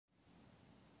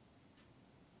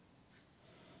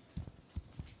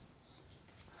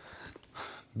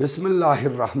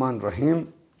बिस्मिल्लाहिर्रहमानिर्रहीम।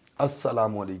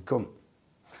 अस्सलामुअलैकुम।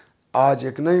 आज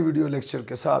एक नई वीडियो लेक्चर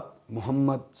के साथ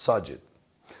Mohammad Sajid,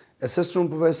 assistant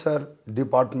professor,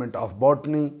 department of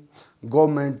botany,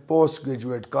 government post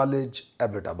graduate college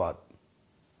Abbottabad.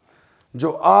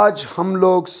 जो आज हम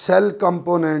लोग सेल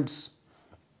कंपोनेंट्स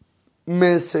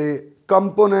में से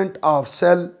कंपोनेंट ऑफ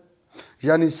सेल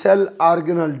यानी सेल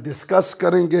ऑर्गेनल डिस्कस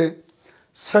करेंगे,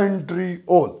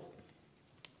 सेंट्रियोल।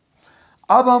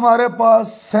 अब हमारे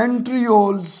पास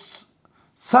सेंट्रियोल्स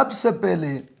सबसे पहले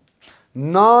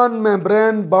non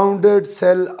membrane bounded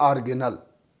cell organelle.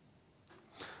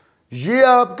 ये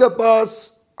आपके पास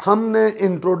हमने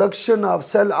इंट्रोडक्शन ऑफ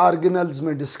सेल ऑर्गेनल्स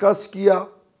में डिस्कस किया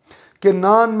कि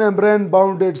non membrane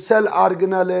bounded cell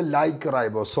organelle है लाइक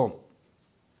राइबोसोम।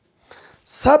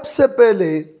 सबसे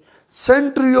पहले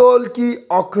सेंट्रियोल की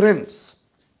ऑकरेंस,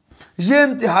 ये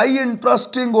इंतहाई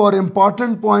इंटरेस्टिंग और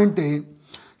इंपॉर्टेंट पॉइंट है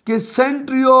कि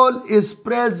सेंट्रियोल इज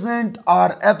प्रेजेंट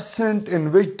और absent in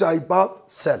which type of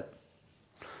cell.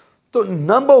 तो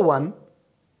नंबर 1,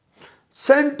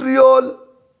 सेंट्रियोल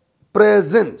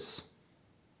प्रेजेंस।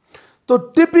 तो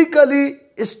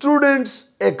टिपिकली स्टूडेंट्स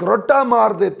एक रट्टा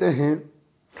मार देते हैं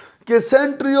कि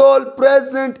centriole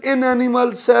present in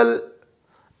animal cell,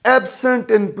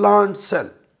 absent in plant cell.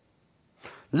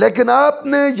 लेकिन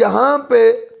आपने यहां पे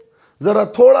जरा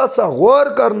थोड़ा सा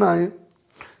गौर करना है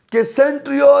कि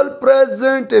centriole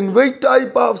present in which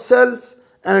type of sales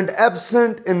and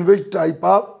absent in which type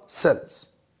of sales.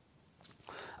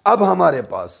 अब हमारे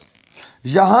पास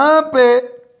यहां पे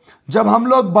जब हम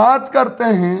लोग बात करते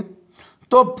हैं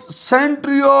तो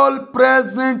centriole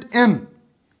present in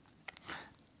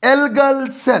algal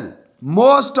cell,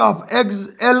 most of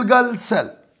algal cell.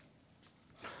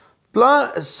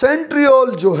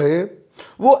 Centriole जो है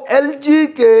वो एल्गी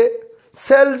के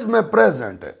सेल्स में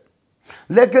प्रेजेंट है,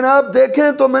 लेकिन आप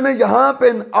देखें तो मैंने यहां पे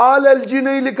ऑल एल्गी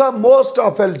नहीं लिखा, मोस्ट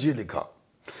ऑफ एल्गी लिखा।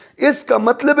 इसका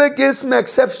मतलब है कि इसमें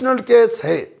एक्सेप्शनल केस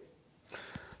है।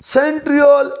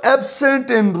 Centriole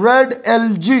absent in red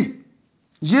algae,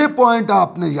 ये पॉइंट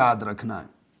आपने याद रखना है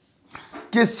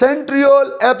कि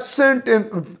centriole absent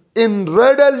in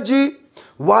red algae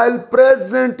while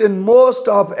present in most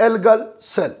of algal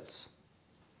cells.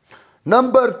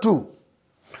 Number 2,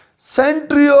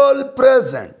 centriole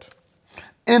present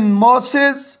in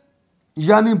mosses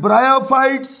यानी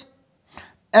bryophytes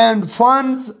and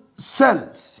ferns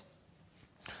cells.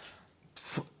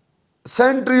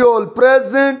 Centriole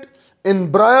present in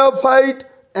bryophyte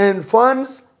and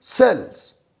ferns cells,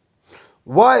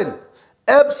 while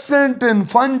absent in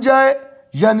fungi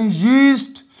यानी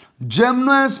yeast,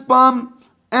 gymnosperm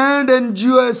and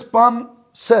angiosperm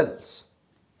cells,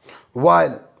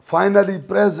 while finally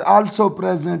also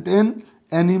present in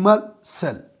animal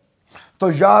cell. तो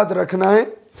याद रखना है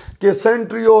कि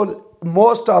centriole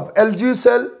most of algae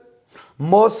cell,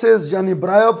 Moses यानी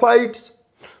bryophytes,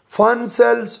 fun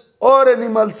sales और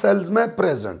animal cells में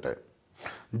present है,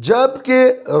 जबकि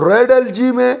रेड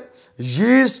एल्गी में,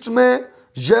 यीस्ट में,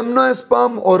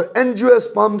 जिम्नोस्पर्म और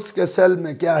एंजियोस्पर्म्स के सेल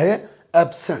में क्या है,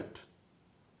 एब्सेंट।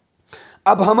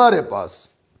 अब हमारे पास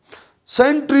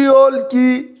सेंट्रियोल की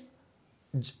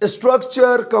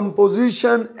स्ट्रक्चर,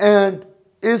 कंपोजिशन एंड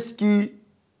इसकी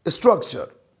स्ट्रक्चर।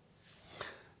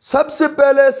 सबसे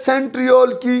पहले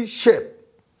सेंट्रियोल की shape.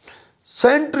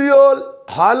 Centriole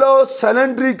hollow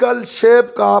cylindrical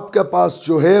shape का आपके पास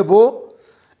जो है वो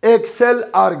एक सेल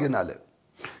ऑर्गेनल है।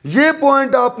 ये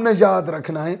पॉइंट आपने याद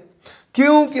रखना है,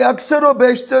 क्योंकि अक्सर व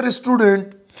बेशतर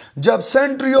स्टूडेंट जब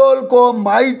सेंट्रियोल को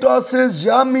माइटोसिस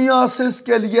या मियोसिस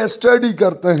के लिए स्टडी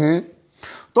करते हैं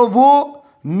तो वो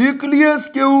न्यूक्लियस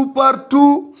के ऊपर 2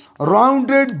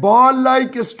 rounded ball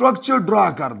like structure draw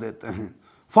कर देते हैं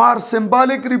for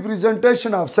symbolic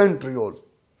representation of centriole.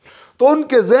 तो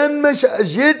उनके जहन में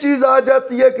ये चीज आ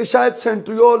जाती है कि शायद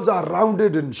centrioles are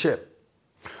rounded in shape,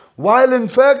 while in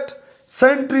fact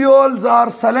centrioles are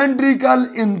cylindrical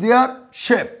in their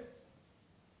shape.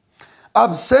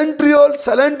 अब सेंट्रियोल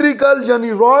सिलेंड्रिकल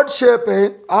यानी रॉड शेप है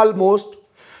ऑलमोस्ट,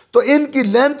 तो इनकी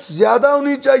लेंथ ज्यादा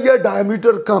होनी चाहिए,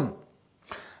 diameter come.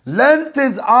 Length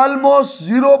is almost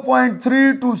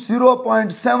 0.3 to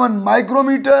 0.7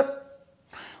 micrometer,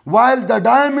 while the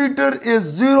diameter is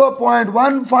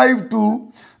 0.15 to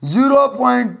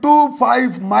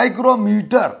 0.25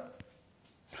 micrometer.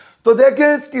 तो देखें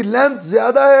इसकी लेंथ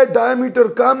ज्यादा है, डायमीटर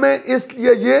कम है,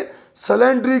 इसलिए ये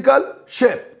सिलेंड्रिकल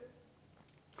शेप।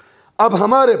 अब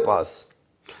हमारे पास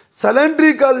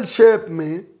सिलेंड्रिकल शेप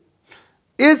में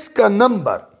इसका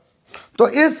नंबर, तो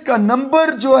इसका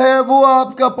नंबर जो है वो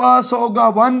आपका पास होगा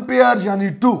 1 पेयर यानी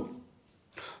 2।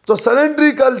 तो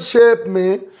सिलेंड्रिकल शेप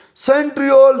में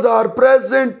centrioles are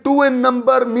present 2 in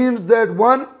number, means that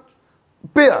 1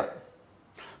 pair.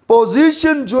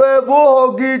 Position जो है वो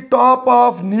होगी टॉप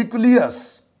ऑफ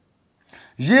न्यूक्लियस,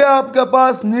 ये आपके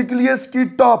पास न्यूक्लियस की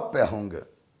टॉप पे होंगे।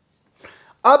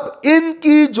 अब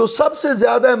इनकी जो सबसे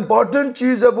ज्यादा इंपॉर्टेंट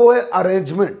चीज है वो है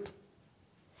अरेंजमेंट।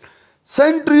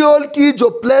 सेंट्रियोल की जो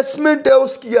प्लेसमेंट है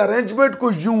उसकी अरेंजमेंट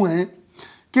कुछ यूं है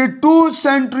कि 2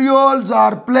 centrioles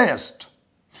are placed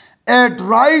at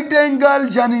right angle,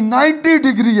 यानी 90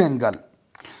 डिग्री एंगल।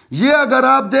 ये अगर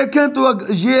आप देखें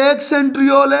तो ये एक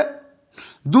सेंट्रियोल है,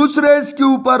 दूसरे इसके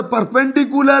ऊपर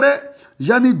परपेंडिकुलर है,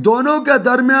 यानी दोनों के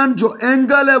दरमियान जो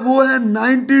एंगल है वो है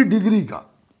 90 डिग्री का।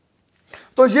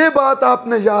 तो ये बात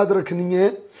आपने याद रखनी है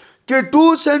कि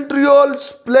 2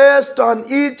 centrioles placed on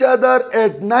each other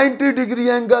at 90 degree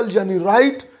angle, यानी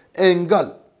राइट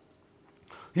एंगल।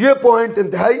 ये पॉइंट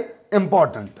इंतहाई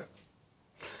इंपॉर्टेंट है।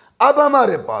 अब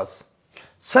हमारे पास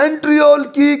सेंट्रियोल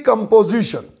की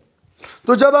कंपोजिशन,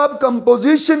 तो जब आप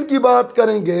कंपोजिशन की बात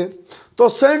करेंगे तो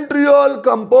सेंट्रियोल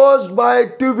कंपोज्ड बाय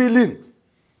ट्यूबुलिन,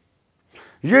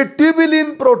 ये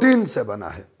ट्यूबुलिन प्रोटीन से बना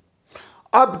है।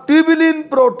 अब ट्यूबुलिन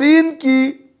प्रोटीन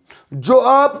की जो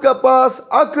आपके पास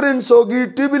अक्रेंस होगी,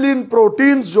 ट्यूबुलिन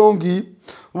प्रोटीन्स जो होंगी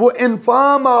वो इन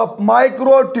फॉर्म ऑफ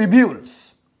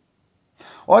माइक्रोट्यूब्यूल्स,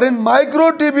 और इन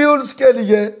माइक्रोट्यूब्यूल्स के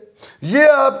लिए ये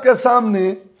आपके सामने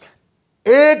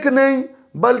एक नहीं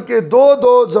बल्कि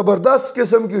दो जबरदस्त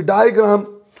किस्म की डायग्राम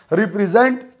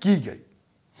रिप्रेजेंट की गई।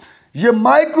 ये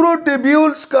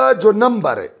माइक्रोट्यूब्यूल्स का जो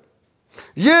नंबर है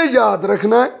ये याद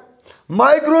रखना है।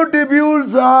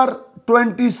 माइक्रोट्यूब्यूल्स आर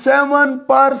 27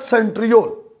 पर सेंट्रियोल।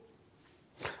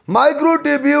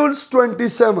 माइक्रोट्यूब्यूल्स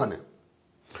 27 है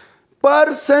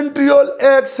पर सेंट्रियोल,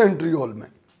 एक सेंट्रियोल में।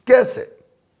 कैसे?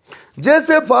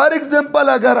 जैसे फॉर एग्जांपल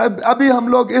अगर अभी हम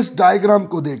लोग इस डायग्राम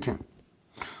को देखें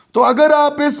तो अगर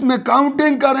आप इसमें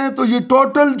काउंटिंग करें तो ये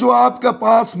टोटल जो आपके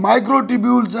पास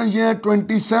माइक्रोट्यूब्यूल्स हैं ये हैं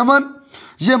 27।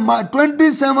 ये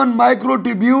 27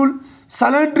 माइक्रोट्यूब्यूल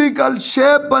सिलेंड्रिकल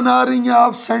शेप बना रही हैं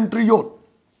ऑफ सेंट्रियोल।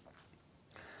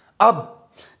 अब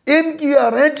इनकी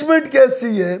अरेंजमेंट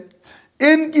कैसी है?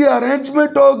 इनकी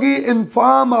अरेंजमेंट होगी इन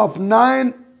फॉर्म ऑफ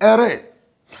 9 एरे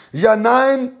या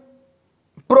 9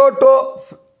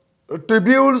 प्रोटोट्यूब्यूल्स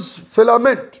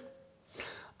फिलामेंट।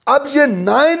 अब ये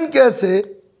 9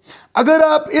 कैसे? अगर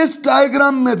आप इस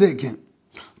डायग्राम में देखें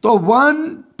तो 1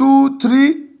 2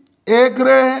 3 एक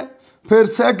रे है, फिर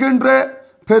सेकंड रे,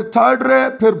 फिर थर्ड रे,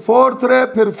 फिर फोर्थ रे,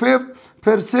 फिर फिफ्थ,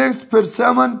 फिर सिक्स्थ, फिर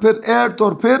 7, फिर 8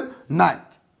 और फिर 9।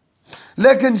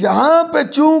 लेकिन यहां पे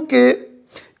चूंकि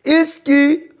इसकी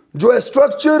जो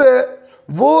स्ट्रक्चर है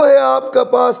वो है आपके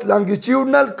पास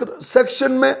लॉन्गिट्यूडनल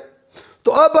सेक्शन में,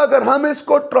 तो अब अगर हम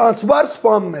इसको ट्रांसवर्स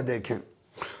फॉर्म में देखें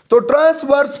तो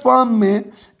ट्रांसवर्स फॉर्म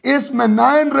में इसमें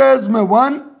 9 रेज में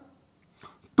 1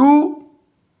 2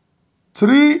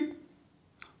 3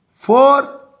 4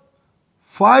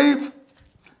 5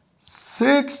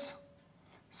 6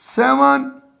 7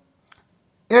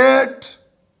 8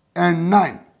 एंड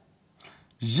 9,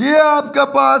 ये आपके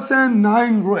पास है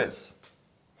 9 रेज।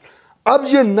 अब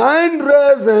ये 9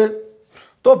 रेज हैं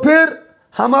तो फिर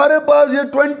हमारे पास ये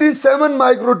 27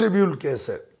 माइक्रोट्यूब्यूल केस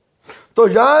है। तो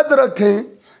याद रखें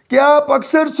कि आप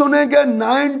अक्सर सुनेंगे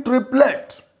 9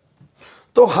 ट्रिपलेट।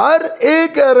 तो हर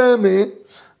एक एरे में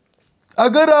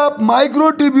अगर आप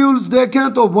माइक्रोट्यूब्यूल्स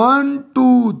देखें तो 1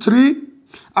 2 3,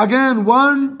 अगेन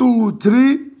 1 2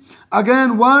 3,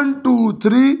 अगेन 1 2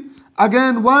 3,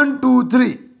 अगेन 1 2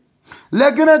 3।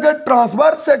 लेकिन अगर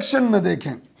ट्रांसवर्स सेक्शन में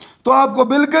देखें तो आपको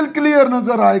बिल्कुल क्लियर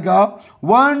नजर आएगा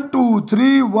 1 2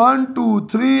 3 1 2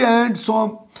 3 एंड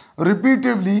सो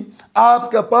रिपीटिवली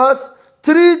आपके पास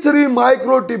 3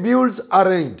 माइक्रोट्यूब्यूल्स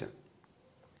अरेंज्ड।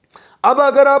 अब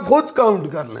अगर आप खुद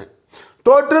काउंट कर लें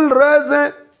टोटल रेज हैं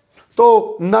तो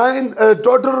 9,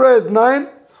 टोटल रेज 9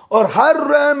 और हर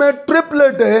रे में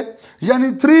ट्रिपलेट है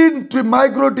यानी 3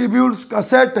 माइक्रोट्यूब्यूल्स का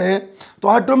सेट है, तो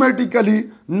ऑटोमेटिकली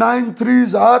 9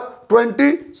 3s आर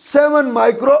 27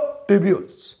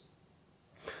 माइक्रोट्यूब्यूल्स।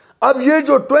 अब ये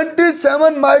जो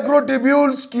 27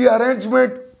 माइक्रोट्यूब्यूल्स की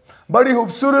अरेंजमेंट बड़ी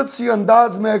खूबसूरत सी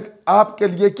अंदाज में आपके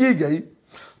लिए की गई,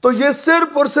 तो ये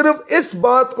सिर्फ और सिर्फ इस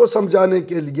बात को समझाने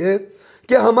के लिए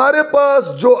कि हमारे पास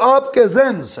जो आपके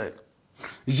ज़हन से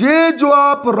ये जो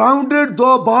आप राउंडेड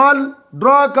 2 बॉल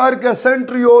ड्रॉ करके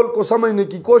सेंट्रियोल को समझने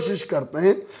की कोशिश करते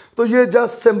हैं तो ये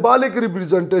जस्ट सिंबॉलिक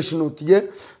रिप्रेजेंटेशन होती है।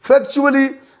 फैक्चुअली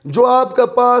जो आपके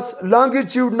पास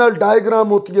लॉन्गिट्यूडनल डायग्राम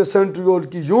होती है सेंट्रियोल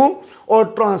की यूं, और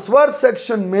ट्रांसवर्स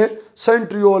सेक्शन में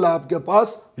सेंट्रियोल आपके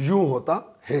पास यूं होता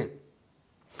है।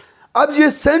 अब ये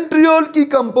सेंट्रियोल की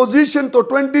कंपोजिशन तो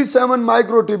 27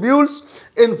 microtubules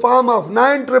in form of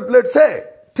 9 triplets है,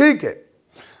 ठीक है।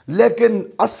 लेकिन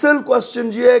असल क्वेश्चन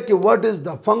ये है कि what is the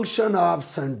function of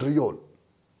centriole.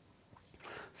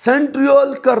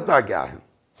 Centriole करता क्या है?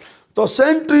 तो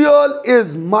centriole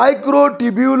is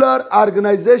माइक्रोट्यूब्यूलर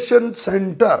organisation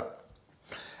centre.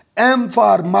 M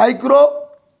for micro,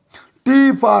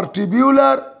 T for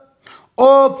tubular,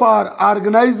 O for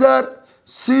organiser,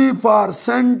 C for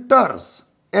centres,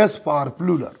 S for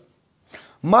plural.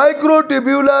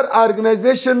 Microtubule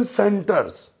organization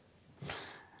centers.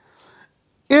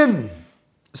 In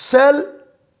cell,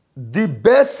 the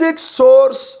basic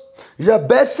source या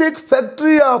basic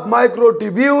factory of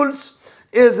microtubules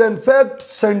is in fact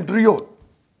centriole.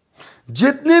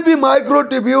 जितनी भी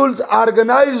microtubules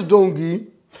organized होंगी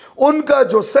उनका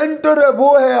जो centre है वो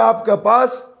है आपके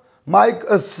पास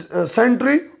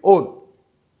centriole.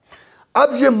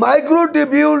 अब ये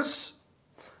microtubules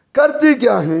करती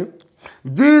क्या हैं?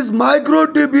 These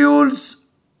microtubules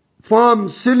form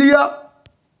cilia.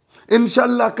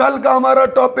 इंशाल्लाह कल का हमारा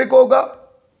टॉपिक होगा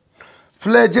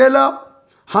फ्लैजेला।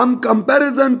 हम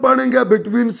कंपैरिजन पढ़ेंगे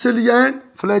बिटवीन cilia एंड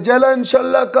फ्लैजेला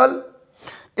इंशाल्लाह कल।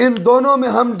 इन दोनों में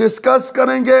हम डिस्कस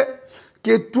करेंगे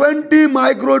कि 20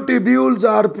 microtubules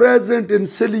are present in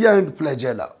cilia and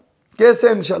flagella. कैसे?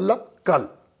 इंशाल्लाह कल।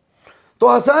 तो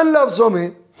आसान लफ्जों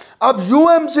में अब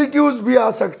UMCQs भी आ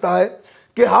सकता है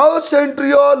कि how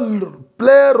centriole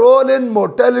play role in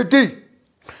mortality,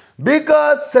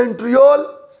 because centriole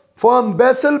form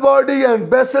basal body and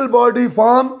basal body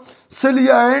form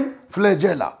cilia and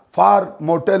flagella for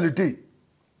mortality.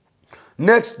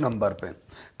 Next number पे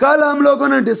कल हम लोगों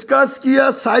ने डिस्कस किया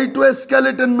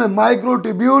साइटोस्केलेटन में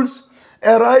microtubules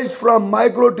arise from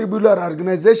microtubular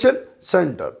organisation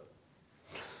centre.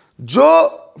 जो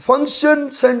फंक्शन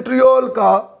सेंट्रियोल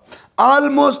का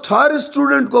almost हर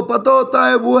student को पता होता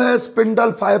है वो है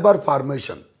स्पिंडल फाइबर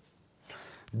फॉर्मेशन।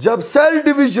 जब सेल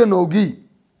डिवीजन होगी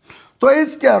तो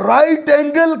इसके राइट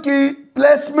एंगल की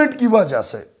प्लेसमेंट की वजह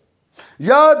से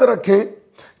याद रखें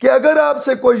कि अगर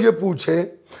आपसे कोई ये पूछे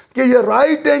कि ये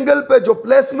राइट एंगल पे जो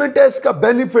प्लेसमेंट है इसका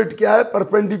बेनिफिट क्या है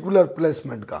परपेंडिकुलर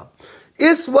प्लेसमेंट का,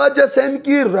 इस वजह से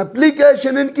इनकी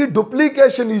रेप्लिकेशन, इनकी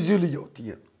डुप्लीकेशन इजीली होती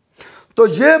है। तो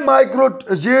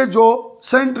ये जो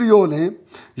सेंट्रियोल हैं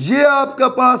ये आपके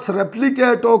पास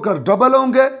रेप्लिकेट होकर डबल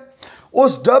होंगे।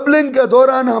 उस डबलिंग के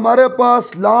दौरान हमारे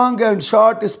पास long and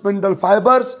short spindle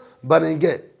fibres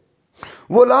बनेंगे।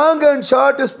 वो long and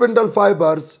short spindle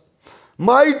fibres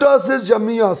mitosis या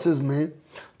मियोसिस में,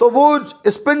 तो वो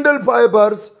स्पिंडल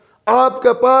फाइबर्स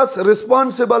आपके पास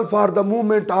responsible for the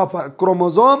movement of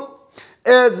chromosome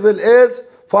as well as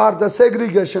for the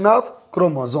segregation of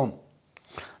chromosome.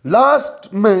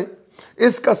 Last में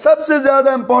इसका सबसे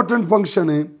ज्यादा इंपॉर्टेंट फंक्शन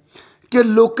है कि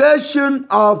location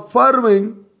of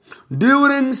फर्विंग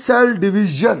during cell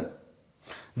division.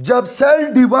 जब सेल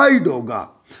डिवाइड होगा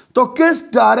तो किस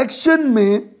डायरेक्शन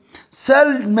में सेल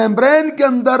मेम्ब्रेन के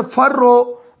अंदर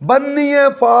फर्रो बननी है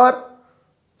फॉर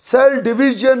सेल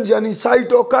डिवीजन यानी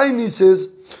साइटोकाइनेसिस,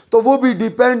 तो वो भी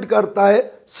डिपेंड करता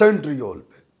है सेंट्रियोल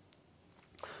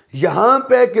पे। यहां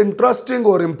पे एक इंटरेस्टिंग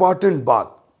और इंपॉर्टेंट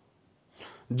बात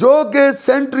जो कि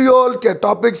सेंट्रियोल के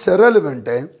टॉपिक से रेलेवेंट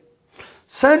है,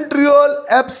 centriole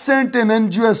absent in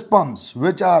angiosperms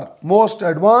which are most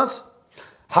advance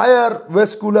higher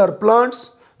vascular plants,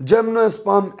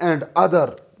 gymnosperm and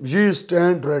other yeast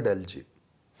and red algae.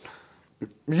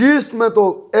 Yeast में तो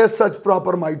एज सच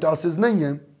प्रॉपर माइटोसिस नहीं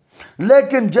है,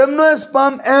 लेकिन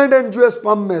जिम्नोस्पर्म एंड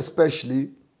एंजियोस्पर्म में specially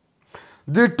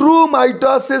the true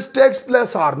mitosis takes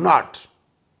place और not.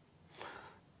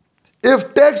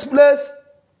 If takes place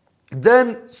then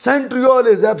centriole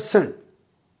is absent.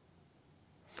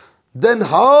 Then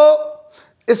how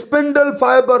spindle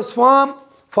fibers form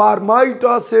for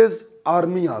mitosis or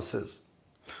meiosis?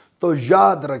 तो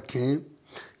याद रखें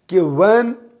कि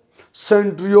when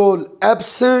centriole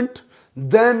absent,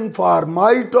 then for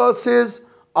mitosis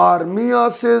or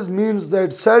meiosis means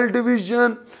that cell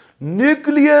division,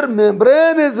 nuclear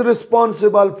membrane is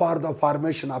responsible for the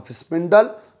formation of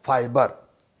spindle fiber.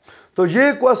 तो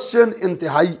ये question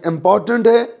इंतहाई important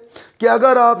है कि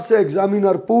अगर आपसे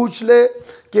एग्जामिनर पूछ ले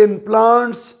कि in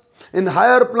plants, in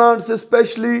higher plants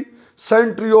specially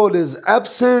centriole is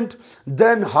absent,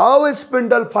 then how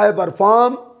spindle fibre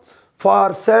form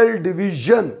for sale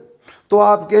division, तो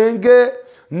आप कहेंगे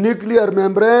nuclear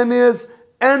membrane is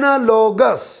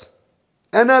analogous.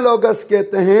 Analogous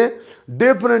कहते हैं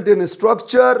different in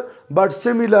structure but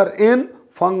similar in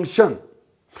function.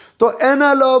 तो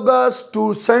analogous to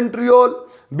centriole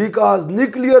because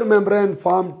nuclear membrane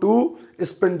form two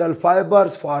spindle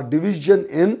fibers for division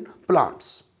in plants.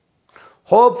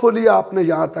 Hopefully आपने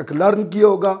यहाँ तक learn किया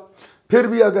होगा। फिर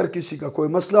भी अगर किसी का कोई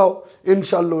मसला हो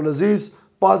इंशाअल्लाह अज़ीज़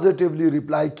पॉजिटिवली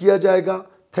रिप्लाई किया जाएगा।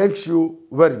 Thanks you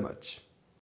very much.